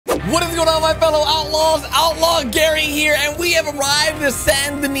What is going on, my fellow outlaws? Outlaw Gary here, and we have arrived at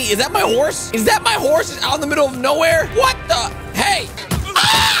Saint Denis. Is that my horse? Is that my horse? It's out in the middle of nowhere? What the? Hey!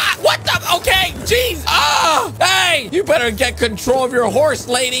 Ah! What the? Okay, jeez. Ah! Hey! You better get control of your horse,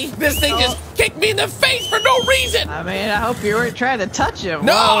 lady. This thing just kicked me in the face for no reason. I mean, I hope you weren't trying to touch him.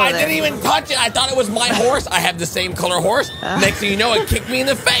 No, I didn't even touch it. I thought it was my horse. I have the same color horse. Next thing you know, it kicked me in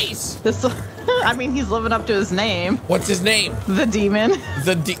the face. I mean, he's living up to his name. What's his name? The Demon.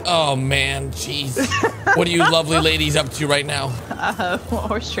 Oh, man. Jeez. What are you lovely ladies up to right now?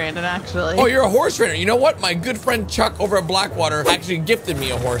 Horse training, actually. Oh, you're a horse trainer. You know what? My good friend Chuck over at Blackwater actually gifted me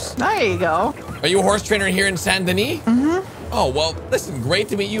a horse. There you go. Are you a horse trainer here in Saint Denis? Mm-hmm. Oh, well, listen, great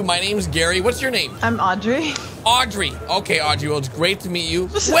to meet you. My name's Gary. What's your name? I'm Audrey. Audrey. Okay, Audrey. Well, it's great to meet you.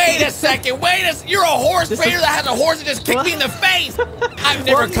 Wait a second. You're a horse trainer that has a horse that just kicked me in the face. I'm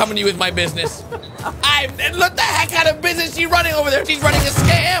never coming to you with my business. Look the heck out of business she's running over there. She's running a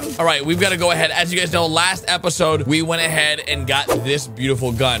scam. All right, we've got to go ahead. As you guys know, last episode, we went ahead and got this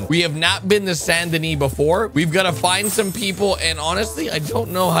beautiful gun. We have not been to Saint Denis before. We've got to find some people, and honestly, I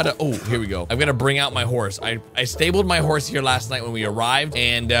don't know how to... Oh, here we go. I'm going to bring out my horse. I stabled my horse here last night when we arrived,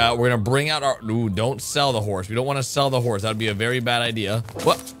 and we're going to bring out our... Ooh, don't sell the horse. We don't want to sell the horse. That would be a very bad idea.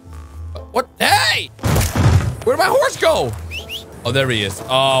 What? Hey! Where'd my horse go? Oh, there he is.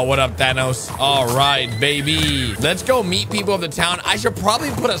 Oh, what up, Thanos? All right, baby. Let's go meet people of the town. I should probably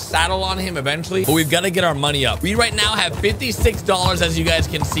put a saddle on him eventually, but we've got to get our money up. We right now have $56, as you guys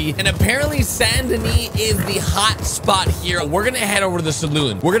can see, and apparently Saint Denis is the hot spot here. We're going to head over to the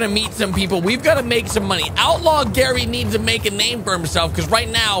saloon. We're going to meet some people. We've got to make some money. Outlaw Gary needs to make a name for himself because right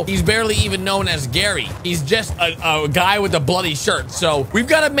now he's barely even known as Gary. He's just a guy with a bloody shirt. So we've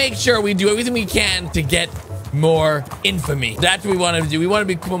got to make sure we do everything we can to get more infamy. That's what we want to do. We want to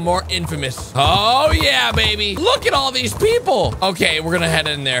become more infamous. Oh yeah, baby. Look at all these people. Okay, we're gonna head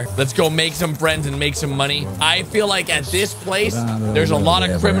in there. Let's go make some friends and make some money. I feel like at this place there's a lot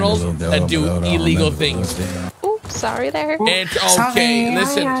of criminals that do illegal things. Oops, sorry there. It's okay.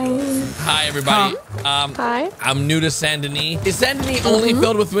 Listen. Hi everybody. Hi. I'm new to Saint Denis. Is Saint Denis only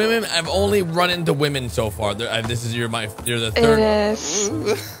filled with women? I've only run into women so far. This is you're the third. It is.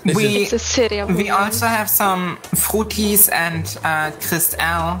 It's a city of women. We also have some fruities and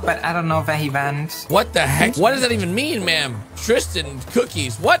Cristal, but I don't know where he went. What the heck? What does that even mean, ma'am? Tristan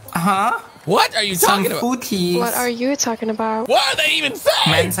cookies. What? What are you talking about? Fruities. What are you talking about? What are they even saying?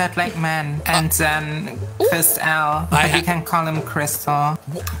 Man that like man. And then Cristal. But you can call him Crystal.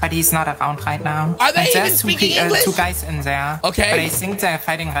 But he's not around right now. Are they even speaking English? Two guys in there. Okay. But I think they're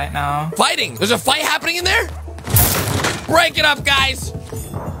fighting right now. Fighting? There's a fight happening in there? Break it up, guys.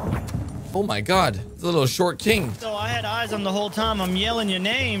 Oh my god. It's a little short king. So I had eyes on the whole time. I'm yelling your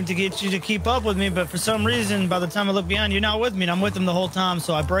name to get you to keep up with me, but for some reason, by the time I look behind, you're not with me, and I'm with them the whole time,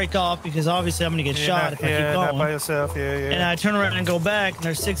 so I break off because obviously I'm gonna get shot if I keep going. Not by yourself. Yeah. And I turn around and go back, and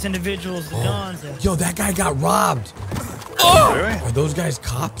there's 6 individuals with guns. Yo, that guy got robbed. Oh! Are those guys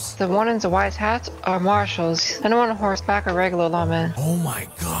cops? The one in the white hat are marshals, and the one on horseback are regular lawmen. Oh my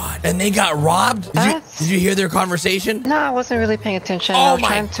god. And they got robbed? Did you hear their conversation? No, I wasn't really paying attention. Oh I was my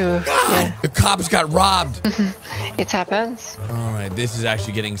trying to. god. Yeah. The cops got robbed. It happens. All right, this is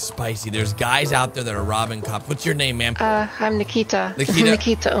actually getting spicy. There's guys out there that are robbing cops. What's your name, ma'am? I'm Nikita. Nikita?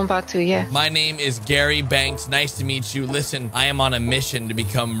 Nikita Umbatu, yeah. My name is Gary Banks. Nice to meet you. Listen, I am on a mission to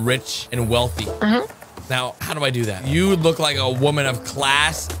become rich and wealthy. Now, how do I do that? You look like a woman of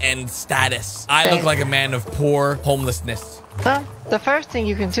class and status. I look like a man of poor homelessness. Well, the first thing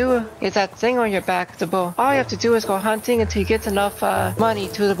you can do is that thing on your back, the bow. All you have to do is go hunting until you get enough money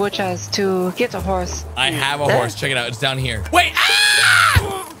to the butchers to get a horse. I have a horse. Check it out. It's down here. Wait!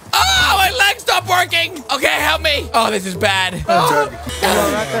 Ah! Oh, my leg stopped working. Okay, help me. Oh, this is bad. Oh.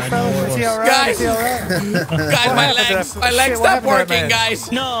 Guys, my legs stopped working,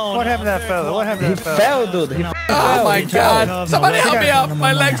 guys. No. What happened to that fella? What happened to that fella? Fell, dude. Oh my god. Somebody help me up.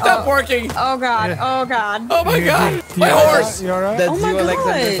 My legs stopped working. Oh god. Oh god. Oh my god. My horse. You alright? That's Oh my you,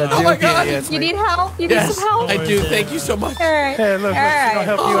 Alexander. God. Oh my god. You need help? You need some help? I do. Thank you so much. All right. Hey, look, she's gonna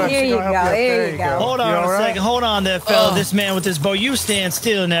help you up. Here you go. There you go. Hold on a second. Hold on there, fella. This man with this bow. You stand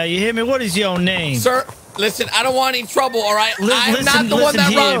still now. You hear me? What is your name? Sir, listen, I don't want any trouble, all right? I'm not the one listen that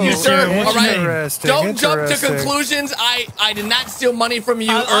here, robbed you, Mr. sir, What's all right? Interesting, Don't jump to interesting. conclusions. I did not steal money from you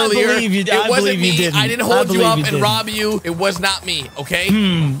I earlier. believe you- It I wasn't believe you me. didn't. I didn't I hold you believe up you and didn't. rob you. It was not me, okay?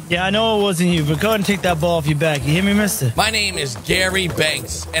 Yeah, I know it wasn't you, but go ahead and take that ball off your back. You hear me, mister? My name is Gary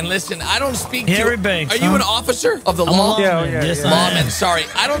Banks, and listen, I don't speak Gary to... Banks, Are you huh? an officer of the I'm a law? lawman. Yeah, Yes, I Lawman, am. sorry.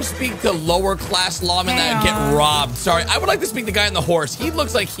 I don't speak to lower class lawmen that get robbed. Sorry, I would like to speak to the guy on the horse. He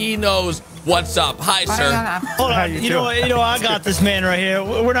looks like he knows What's up? Hi, sir. Hold How on. you You know doing? what? I got this man right here.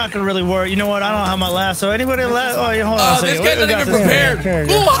 We're not gonna really worry. You know what? I don't have my lasso. Anybody lasso? Oh, yeah, hold on. Oh, this guy's not even prepared.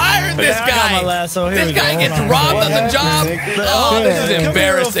 Who hired this I got my guy? lasso. Here This we go. guy Hold gets on. robbed on the job. Oh, this is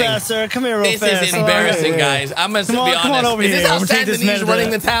embarrassing. Come here real fast. This is embarrassing, guys. I'm gonna be honest. Come on over Is this here. how I'm gonna take this Sandini's man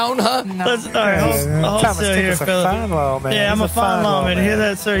running to the town, huh? Let's, all right, hold Thomas still here, Tickle's a fella. fine lawman. Yeah, I'm He's a fine lawman. You hear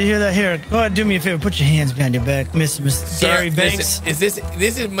that, sir? You hear that? Here, go ahead, do me a favor. Put your hands behind your back, Mr. Gary Banks. Listen,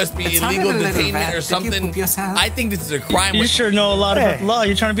 this must be illegal detainment or something. I think this is a crime. You sure know a lot about the law.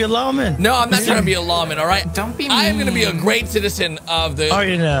 You're trying to be a lawman. No, I'm not trying to be a lawman. All right. Don't be mean. I am going to be a great citizen of the. Are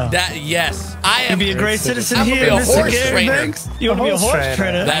you now? Yes, I am. You be a great citizen I'm here, gonna be a Mr. horse Gary trainer. Banks. You want to be a horse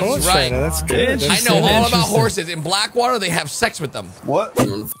trainer? That's Horse right. trainer, that's good. I know all about Interesting. horses. In Blackwater, they have sex with them. What?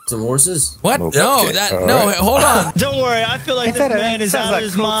 You want some horses? What? Okay. No, All no. right. Hold on. Don't worry. I feel like Ain't this that a- man is sounds out like of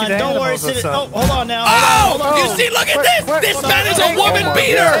his cruelty mind. to Don't worry. animals or Sit. Oh, something. hold on now. Oh, Hold on. you see, look at this. What? This man is a Hold on. woman Hold on.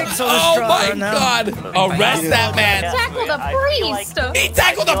 beater. Thanks on this Oh drive my right now. God. Arrest that man. Tackle the priest. He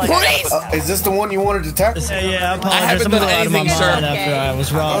tackled the priest. Is this the one you wanted to tackle? Yeah, I apologize. haven't I'm done a little out of my anything, mind sir. after I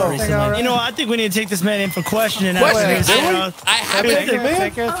was robbed recently. You know what? I think we need to take this man in for questioning. Questioning? After, I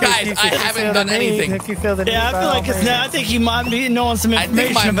haven't. Guys, I haven't done anything. Yeah, I feel like it's now. I think he might be knowing some I think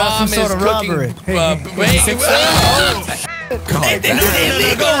information my about some mom sort is of cooking. robbery.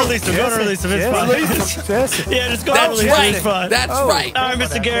 Illegal. Go release him. Go and release him. It's fine. Yeah, just go and That's release him. right. It's fine. That's right. All right,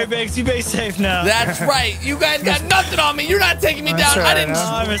 Mr. Gary Banks, you be safe now. That's right. You guys got nothing on me. You're not taking me down. I didn't.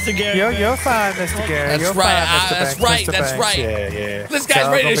 All right, Mr. Gary. You're fine, Mr. Gary. That's You're right. Fine, Mr. That's Banks. right. Mr. That's Banks. right. Yeah. This guy's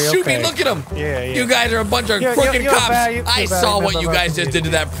So ready to it'll be shoot me. okay. Look at him. Yeah. You guys are a bunch of crooked you're cops. value- I you're saw value what you member guys of just the did to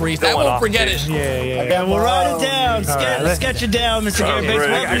that priest. I won't forget it. Yeah. Yeah, we'll write it down. right, Sketch it down, Mr. Gary Banks.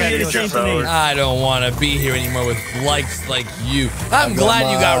 Welcome to the St. Denis. I don't want to be here anymore with likes like you. I'm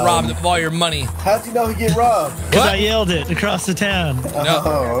glad you got robbed of all your money. How'd you know he get robbed? Because I yelled it across the town. No,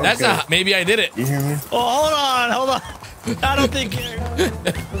 Oh, that's okay. not. Maybe I did it. You hear me? Oh, hold on. I don't think.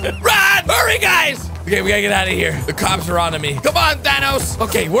 Run! Hurry, guys! Okay, we gotta get out of here. The cops are on to me. Come on, Thanos!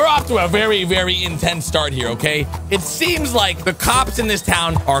 Okay, we're off to a very, very intense start here, okay? It seems like the cops in this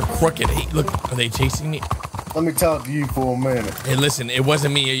town are crooked. Hey, look, are they chasing me? Let me talk to you for a minute. Hey, listen, it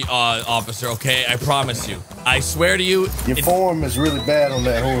wasn't me, officer, okay? I promise you. I swear to you. Your form is really bad on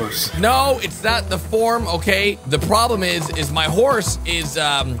that horse. No, it's not the form, okay? The problem is my horse is,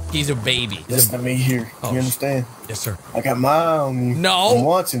 he's a baby. Listen to me here. Oh, You understand? Yes, sir. I got my eye on you. No. I'm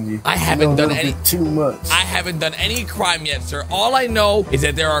watching you. I haven't You know a done little any- bit too much. I haven't done any crime yet, sir. All I know is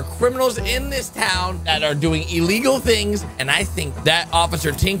that there are criminals in this town that are doing illegal things, and I think that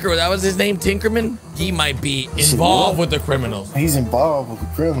Officer Tinker, that was his name, Tinkerman, he might be involved with the criminals. He's involved with the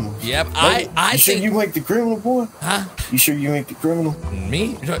criminals. Yep, Hey, I you sure think. you ain't the criminal, boy? Huh? You sure you ain't the criminal?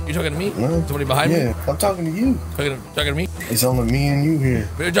 Me? You're talking to me? No. Somebody behind me? Yeah, I'm talking to you. Talking to me? It's only me and you here.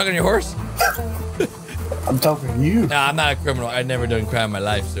 You're talking to your horse? I'm talking to you. Nah, I'm not a criminal. I've never done crime in my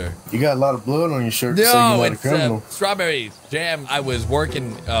life, sir. You got a lot of blood on your shirt to say you're No, not a it's criminal. strawberry jam. I was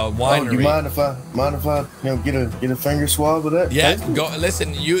working Oh, winery. you mind if I get a finger swab of that? Yeah, Taste it? go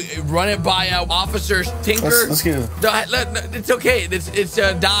listen. You run it by Officer Tinker. Let's get it. No, it's okay. It's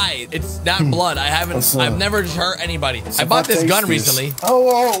dye. It's not blood. I've never hurt anybody. I bought this gun recently.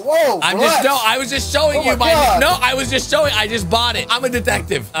 Whoa! I was just showing Oh you my God. No, I was just showing. I just bought it. I'm a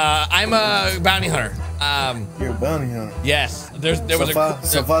detective. I'm a bounty hunter. You're a bounty hunter. Yes. There So was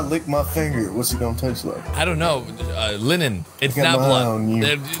if I lick my finger, what's it gonna taste like? I don't know. Linen. It's I got not my eye blood. on you.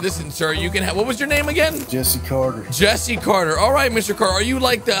 Listen, sir. You can have. What was your name again? Jesse Carter. Jesse Carter. All right, Mr. Carter. Are you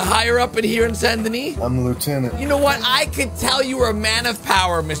like the higher up in here in Saint Denis? I'm the lieutenant. You know what? I could tell you were a man of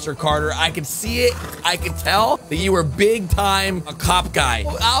power, Mr. Carter. I could see it. I could tell that you were big time a cop guy.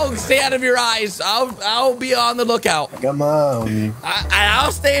 I'll stay out of your eyes. I'll be on the lookout. I got my eye on you.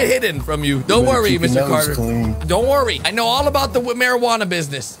 I'll stay hidden from you. Don't better worry, keep your Mr. nose Carter. clean. Don't worry. I know all about the marijuana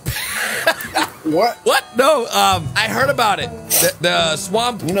business. What? What? No. I heard about it. The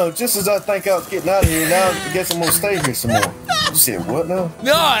swamp. You know, just as I think I was getting out of here, now I guess I'm gonna stay here some more. You said what now?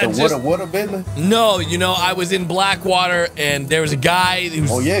 No, it's just. What a business? No, you know, I was in Blackwater and there was a guy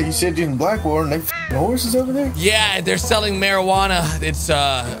who's. Oh yeah, you said you're in Blackwater and they f***ing horses over there? Yeah, they're selling marijuana. It's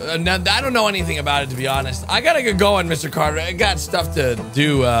I don't know anything about it, to be honest. I gotta get going, Mr. Carter. I got stuff to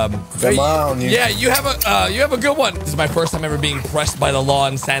do. Got my eye on you. Yeah, you have a good one. This is my first time ever being pressed by the law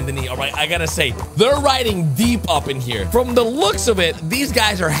in Saint Denis. All right, I gotta say, they're riding deep up in here. From the looks of it, these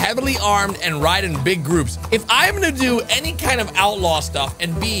guys are heavily armed and ride in big groups. If I'm gonna do any kind kind of outlaw stuff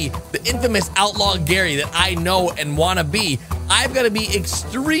and be the infamous outlaw Gary that I know and want to be, I've got to be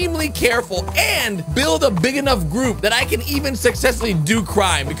extremely careful and build a big enough group that I can even successfully do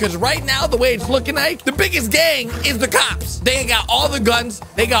crime. Because right now, the way it's looking like, the biggest gang is the cops. They got all the guns,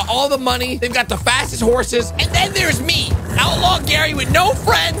 they got all the money, they've got the fastest horses, and then there's me, outlaw Gary with no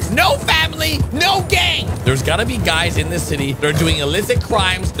friends, no family, no gang. There's got to be guys in this city that are doing illicit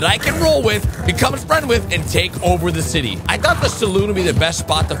crimes that I can roll with, become friend with, and take over the city. I thought the saloon would be the best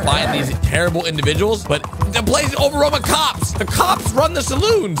spot to find these terrible individuals, but the place is overrun with cops. The cops run the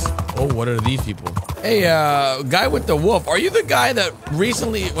saloons. Oh, what are these people? Hey, guy with the wolf, are you the guy that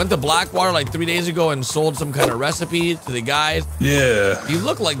recently went to Blackwater like 3 days ago and sold some kind of recipe to the guys? Yeah. You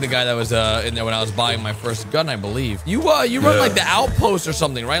look like the guy that was in there when I was buying my first gun, I believe. You run like the outpost or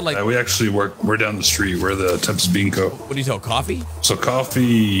something, right? Like we actually work. We're down the street. We're the Tempest Bean Co. What do you sell? Coffee? So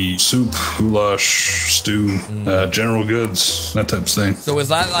coffee, soup, goulash, stew, general goods, that type of thing. So is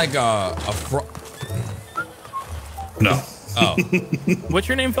that like No. Oh. What's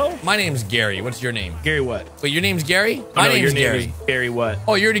your name, Fo? My name's Gary. What's your name? Gary what? Wait, your name's Gary? My name's name Gary. is Gary what?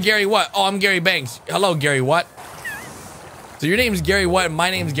 Oh, you're the Gary what? Oh, I'm Gary Banks. Hello, Gary what? So your name's Gary what and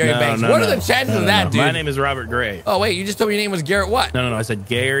my name's Gary Banks. What are the chances of that, dude? My name is Robert Gray. Oh, wait, you just told me your name was Garrett what? No. I said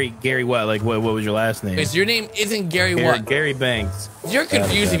Gary what? Like, what was your last name? Okay, so your name isn't Gary what? Gary Banks. You're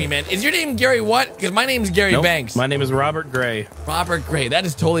confusing me, man. Is your name Gary what? Because my name's Gary Banks. My name is Robert Gray. Robert Gray. That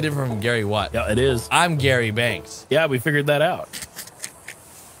is totally different from Gary what? Yeah, it is. I'm Gary Banks. Yeah, we figured that out.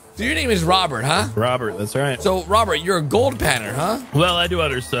 So your name is Robert, huh? Robert, that's right. So, Robert, you're a gold panner, huh? Well, I do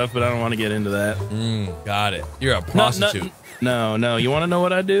other stuff, but I don't want to get into that. Got it. You're a prostitute. No. You want to know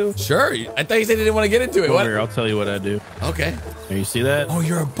what I do? Sure. I thought you said you didn't want to get into it. Over here, I'll tell you what I do. Okay. Here, you see that? Oh,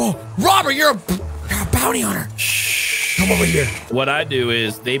 you're a Robert, you're a bounty hunter. Come over here. What I do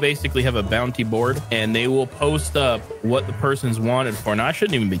is they basically have a bounty board and they will post up what the person's wanted for. Now, I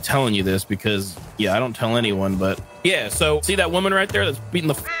shouldn't even be telling you this because, I don't tell anyone, but yeah. So see that woman right there that's beating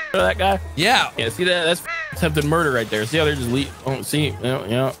the out of that guy? Yeah. Yeah, see that? That's attempted murder right there. See how they're just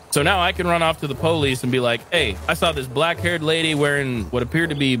So now I can run off to the police and be like, hey, I saw this black-haired lady wearing what appeared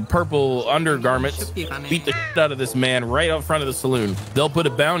to be purple undergarments beat the out of this man right out front of the saloon. They'll put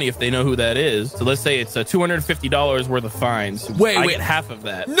a bounty if they know who that is. So let's say it's $250 worth of fines. I get half of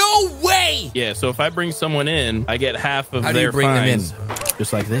that. No way! Yeah, so if I bring someone in, I get half of How their do you bring fines. them in?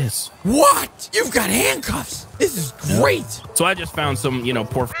 Just like this. What? You've got handcuffs. This is great. So I just found some,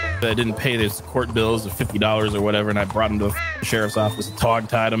 poor that didn't pay his court bills of $50 or whatever, and I brought him to the sheriff's office and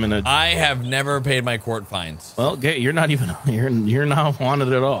hog-tied him in a... I have never paid my court fines. Well, you're not even... You're not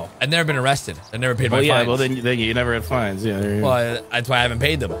wanted at all. I've never been arrested. I've never paid my fines. Yeah, well, then you never had fines. Yeah. Well, that's why I haven't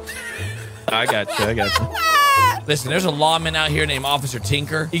paid them. I got you. Listen, there's a lawman out here named Officer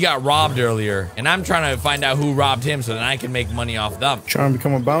Tinker. He got robbed earlier, and I'm trying to find out who robbed him so that I can make money off them. Trying to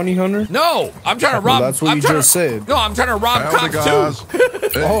become a bounty hunter? No, I'm trying to rob. That's what you just said. No, I'm trying to rob cops too.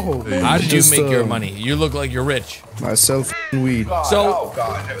 Oh, how did you make your money? You look like you're rich. I sell weed. So,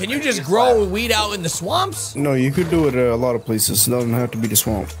 can you just grow weed out in the swamps? No, you could do it at a lot of places. It doesn't have to be the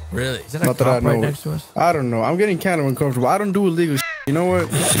swamp. Really? Is that Not that I know. right next to us? I don't know. I'm getting kind of uncomfortable. I don't do illegal shit. You know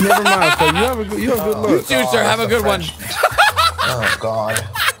what? Never mind. So you have good luck. You too, sir. Have a good one. Oh, God.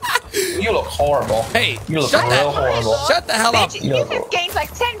 You look horrible. Hey, you look real horrible. Shut the hell up. You just gained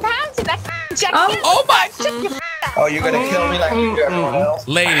like 10 pounds in that jacket. Oh my. Oh, you're going to kill me like you do everyone else?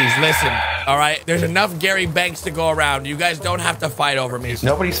 Ladies, listen. All right? There's enough Gary Banks to go around. You guys don't have to fight over me.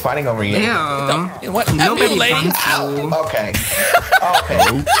 Nobody's fighting over you. Yeah. What? Nobody, ladies. Okay.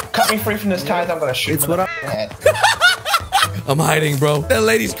 Okay. Cut me free from this tie. I'm going to shoot you in the head. I'm hiding, bro. That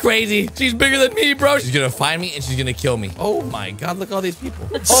lady's crazy. She's bigger than me, bro. She's gonna find me and she's gonna kill me. Oh my God, look at all these people.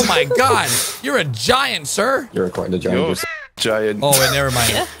 Oh my God, you're a giant, sir. You're quite a giant. Giant. Oh, wait, never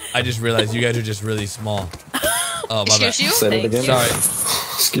mind. I just realized you guys are just really small. Oh, my bad. Excuse you? Say it again. Sorry.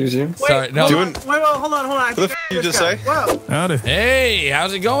 Excuse you? Sorry. No. Wait, hold on. What the f you just say? Howdy. Hey,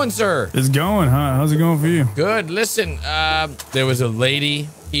 how's it going, sir? It's going, huh? How's it going for you? Good. Listen, there was a lady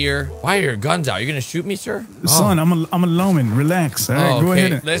here. Why are your guns out? You're gonna shoot me, sir? Son, I'm a lawman. Relax. All right, go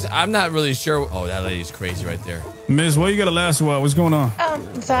ahead. Listen, I'm not really sure. Oh, that lady's crazy right there. Miss, why you got a lasso out? What's going on?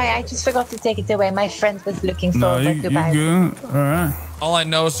 Sorry, I just forgot to take it away. My friend was looking for No, you to buy it. good? All right. All I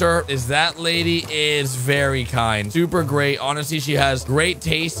know, sir, is that lady is very kind. Super great. Honestly, she has great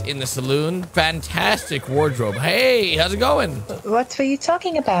taste in the saloon. Fantastic wardrobe. Hey, how's it going? What were you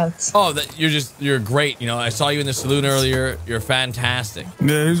talking about? Oh, you're great. You know, I saw you in the saloon earlier. You're fantastic.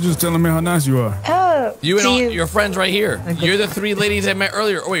 Yeah, he's just telling me how nice you are. Oh, You and all your friends right here. You're the 3 ladies I met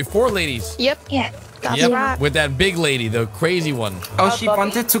earlier. Oh, wait, 4 ladies. Yep. Yeah. That's right. With that big lady, the crazy one. Oh, she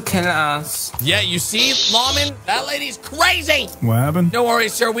wanted to kill us. Yeah, you see, Lawman? That lady's crazy. What happened? Don't worry,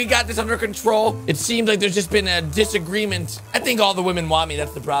 sir. We got this under control. It seems like there's just been a disagreement. I think all the women want me.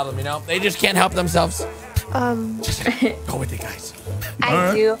 That's the problem, you know? They just can't help themselves. Just go with it, guys.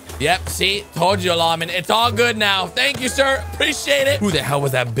 I do. Yep, see? Told you, Lawman. It's all good now. Thank you, sir. Appreciate it. Who the hell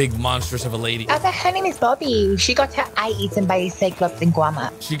was that big monstrous of a lady? Her name is Bobby. She got her eye eaten by a cyclops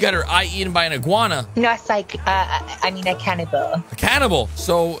iguana. She got her eye eaten by an iguana? No, a a cannibal. A cannibal?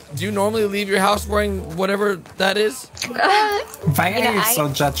 So, do you normally leave your house wearing whatever that is? Why are you so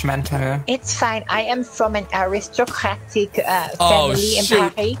judgmental? It's fine. I am from an aristocratic family in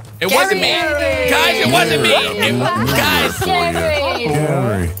Paris. It wasn't me. Guys, it wasn't me.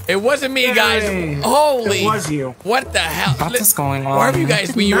 It wasn't me, guys. Holy. It was you. What the hell? What is going on? Where have you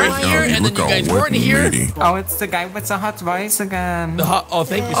guys been? You were here and then you guys weren't here. Oh, it's the guy with the hot voice again. Oh,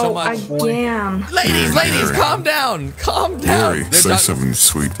 thank you so much. Again. Ladies, calm down. Calm down. Gary, say something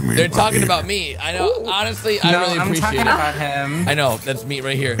sweet to me. They're talking about me. I know. Honestly, I really appreciate it. I'm talking about him. I know. That's me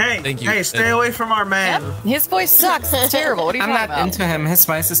right here. Hey, thank you. Hey, stay away from our man. Yep. His voice sucks. It's terrible. What are you talking about? I'm not into him. His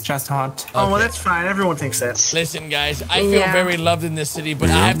voice is just hot. Oh, well, that's fine. Everyone thinks that. Listen, guys, I feel very loved in this city, but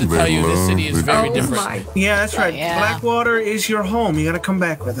I have to tell you, this city is very different. Yeah, that's right. Blackwater is your home. You got to come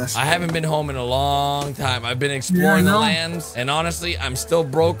back with us. I haven't been home in a long time. I've been exploring the lands, and honestly, I'm still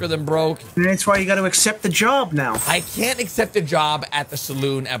broker than broke. And that's why you got to accept the job now. I can't accept a job at the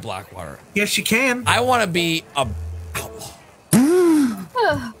saloon at Blackwater. Yes, you can. I want to be a outlaw.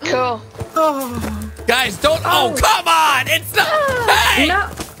 Cool. Guys, don't. Oh, come on! It's not. Hey! No.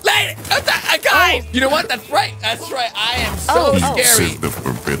 Lady, guys! You know what? That's right. That's right. I am so scary. The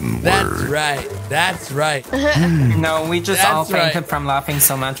forbidden That's word. right. That's right. No, we just all fainted from laughing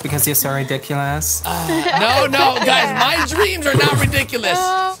so much because you're so ridiculous. No, guys, my dreams are not ridiculous.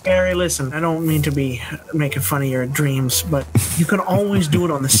 Gary, listen, I don't mean to be making fun of your dreams, but you can always do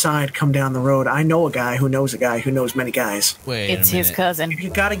it on the side, come down the road. I know a guy who knows many guys. Wait, it's his cousin. You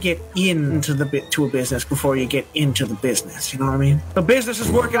got to get into to a business before you get into the business. You know what I mean? The business is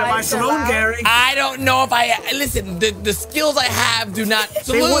working at my saloon, Gary. I don't know if listen. The skills I have do not.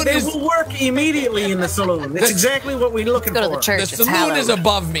 They will work immediately in the saloon. That's exactly what we're looking for. Go to the church. The saloon is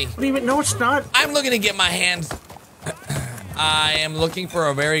above me. No, it's not. I'm looking to get my hands. I am looking for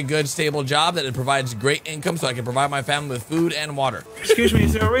a very good, stable job that provides great income so I can provide my family with food and water. Excuse me,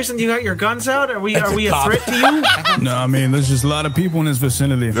 is there a reason you got your guns out? Are we a threat to you? No, I mean, there's just a lot of people in this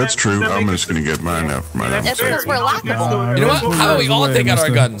vicinity. That's true. I'm just going to get mine out for my own That's because we're lockable. You know what? How about we all take out our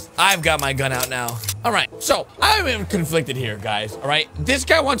guns? I've got my gun out now. All right, so I'm conflicted here, guys. All right, this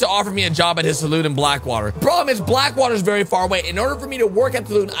guy wants to offer me a job at his saloon in Blackwater. Problem is, Blackwater is very far away. In order for me to work at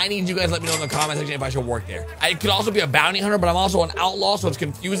the saloon, I need you guys to let me know in the comment section if I should work there. I could also be a bounty hunter, but I'm also an outlaw, so it's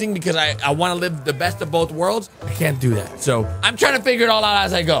confusing because I want to live the best of both worlds. I can't do that. So I'm trying to figure it all out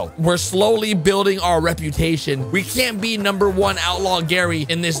as I go. We're slowly building our reputation. We can't be #1 outlaw Gary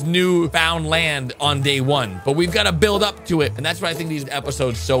in this new found land on day one, but we've got to build up to it. And that's why I think these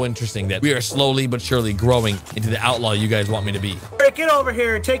episodes so interesting, that we are slowly but surely growing into the outlaw you guys want me to be. Hey, get over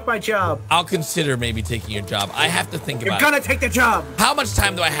here and take my job. I'll consider maybe taking your job. I have to think about it. You're gonna take the job. How much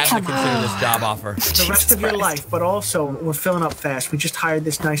time do I have to consider this job offer? The rest of your life, but also we're filling up fast. We just hired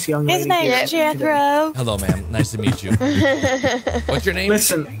this nice young lady. His name is Jethro. Hello, ma'am. Nice to meet you. What's your name?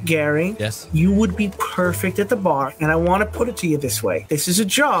 Listen, Gary. Yes. You would be perfect at the bar, and I want to put it to you this way. This is a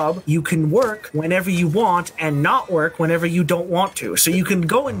job you can work whenever you want and not work whenever you don't want to. So you can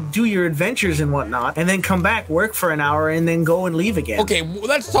go and do your adventures and whatnot, and then come back, work for an hour, and then go and leave again. Okay, well,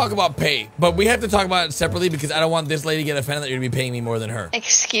 let's talk about pay, but we have to talk about it separately because I don't want this lady to get offended that you're going to be paying me more than her.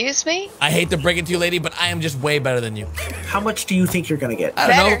 Excuse me? I hate to break it to you, lady, but I am just way better than you. How much do you think you're going to get? I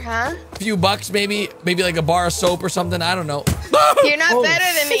don't know. Huh? A few bucks, maybe like a bar of soap or something. I don't know. You're not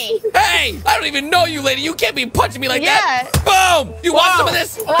better than me. Hey, I don't even know you, lady. You can't be punching me like that. Boom! You want some of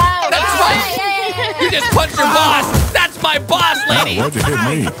this? Wow. That's right. You just punched your boss. That's my boss, lady. Why'd you hit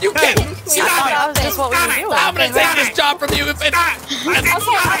me? You can't. That was just what we were doing. I'm gonna take this job from you if it's.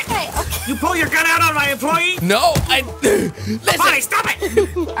 Okay. You pull your gun out on my employee? No, listen. Bonnie, stop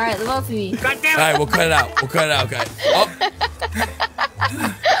it! All right, the both of you. God damn it! All right, we'll cut it out. We'll cut it out, guys. Oh.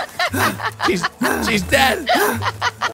 She's dead.